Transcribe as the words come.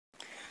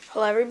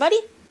Hello everybody.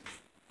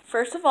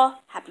 First of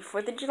all, happy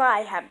 4th of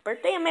July. Happy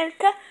birthday,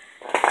 America.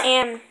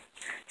 And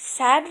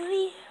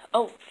sadly,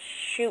 oh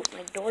shoot,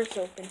 my door's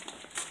open.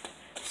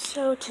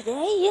 So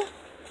today,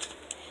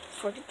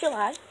 4th of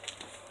July,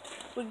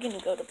 we're going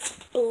to go to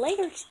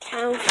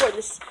Blairstown for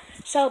this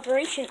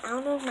celebration. I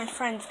don't know if my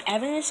friend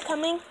Evan is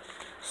coming.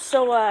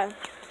 So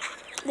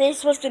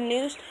this was the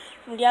news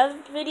from the other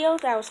video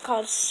that was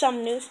called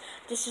Some News.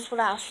 This is what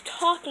I was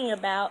talking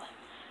about.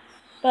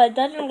 But it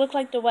doesn't look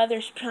like the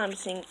weather's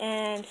promising,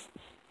 and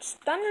it's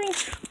thundering.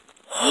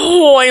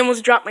 Oh, I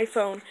almost dropped my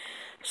phone.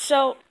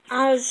 So,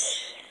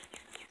 it's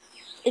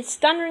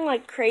thundering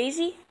like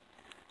crazy.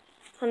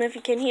 I don't know if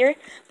you can hear it.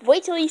 But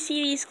wait till you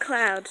see these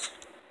clouds.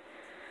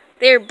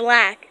 They're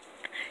black.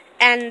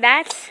 And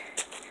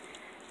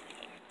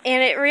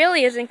it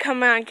really isn't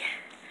coming on.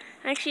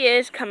 Actually, it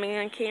is coming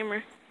on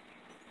camera.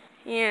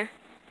 Yeah.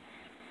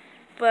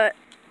 But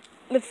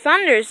the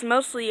thunder is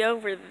mostly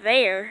over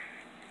there.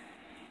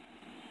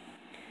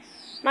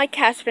 My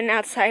cat's been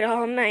outside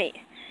all night.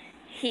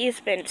 He's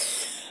been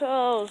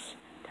so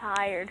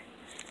tired.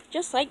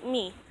 Just like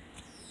me.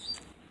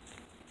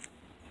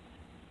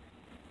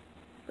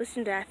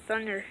 Listen to that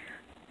thunder.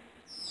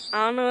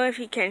 I don't know if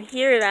you can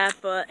hear that,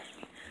 but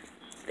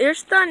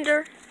there's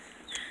thunder.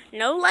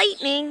 No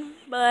lightning,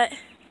 but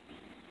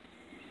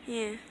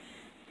yeah.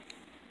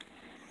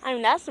 I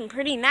mean, that's some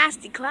pretty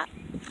nasty clouds.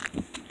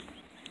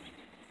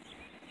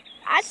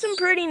 That's some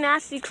pretty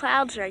nasty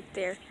clouds right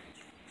there.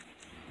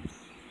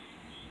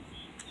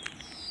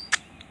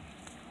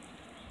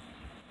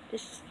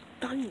 This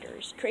thunder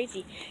is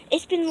crazy.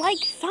 It's been like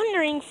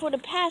thundering for the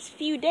past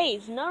few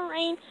days. No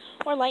rain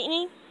or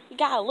lightning. We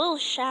got a little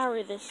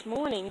shower this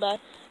morning, but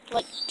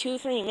like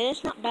 2-3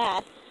 minutes, not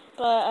bad.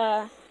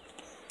 But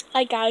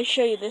I gotta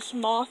show you this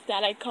moth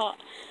that I caught.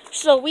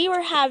 So we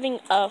were having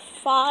a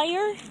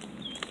fire.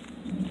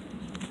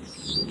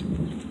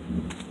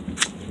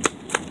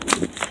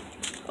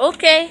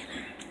 Okay.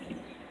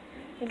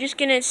 I'm just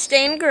gonna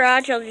stay in the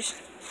garage.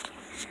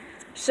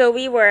 So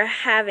we were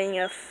having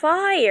a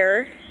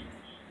fire.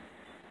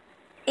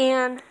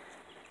 And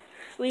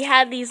we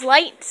had these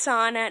lights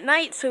on at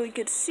night so we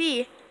could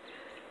see.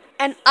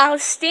 And I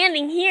was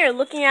standing here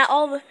looking at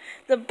all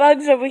the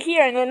bugs over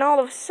here, and then all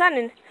of a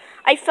sudden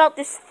I felt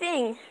this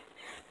thing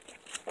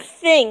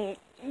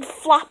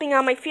flopping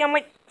on my feet. I'm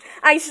like,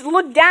 I just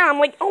looked down, I'm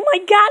like, oh my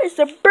god, it's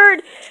a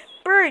bird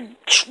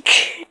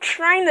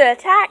trying to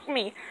attack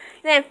me.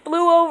 Then it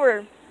flew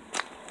over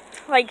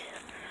like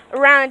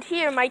around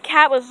here. My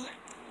cat was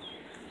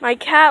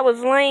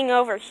laying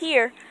over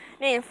here.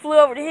 And it flew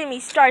over to him. He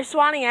started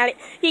swatting at it.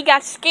 He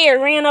got scared,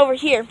 ran over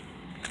here.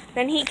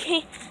 Then he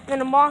came. Then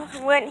the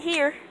moth went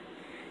here,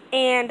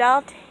 and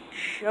I'll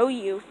show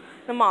you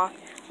the moth.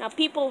 Now,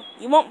 people,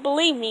 you won't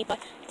believe me, but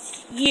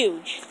it's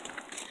huge.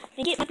 I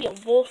think it might be a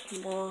wolf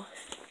moth.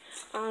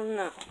 I don't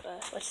know,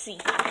 but let's see.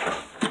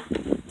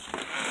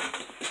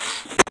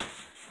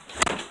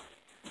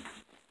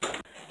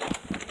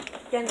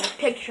 Getting a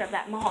picture of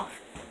that moth.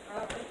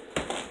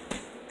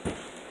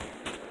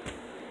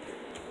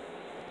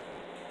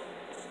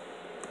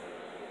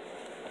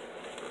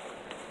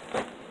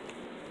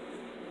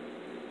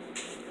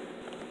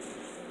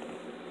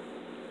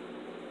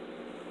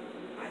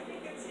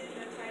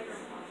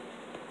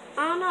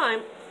 I don't know,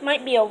 it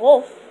might be a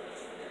wolf.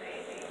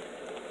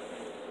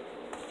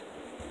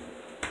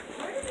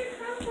 Where did it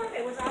come from?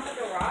 It was out of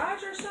the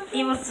garage or something?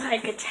 It was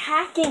like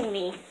attacking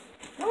me.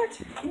 What?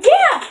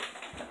 Yeah!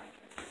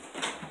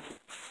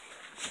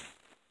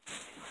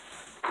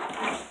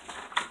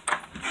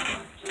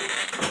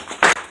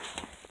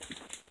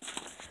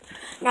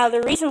 Now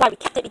the reason why we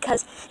kept it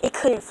because it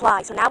couldn't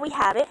fly. So now we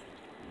have it.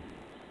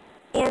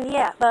 And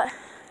yeah, but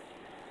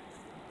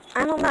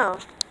I don't know.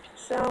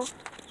 So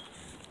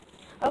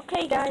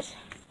okay, guys.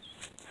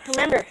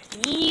 Remember,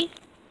 happy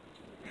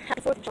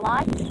 4th of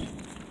July.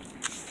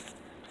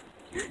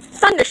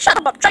 Thunder, shut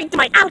up! I'm trying to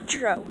my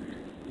outro.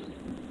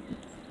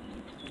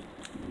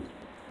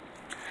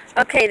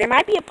 Okay, there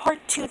might be a part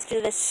 2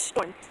 to this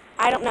storm.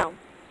 I don't know.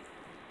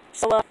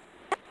 So,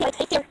 yeah,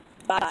 take care.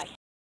 Bye-bye.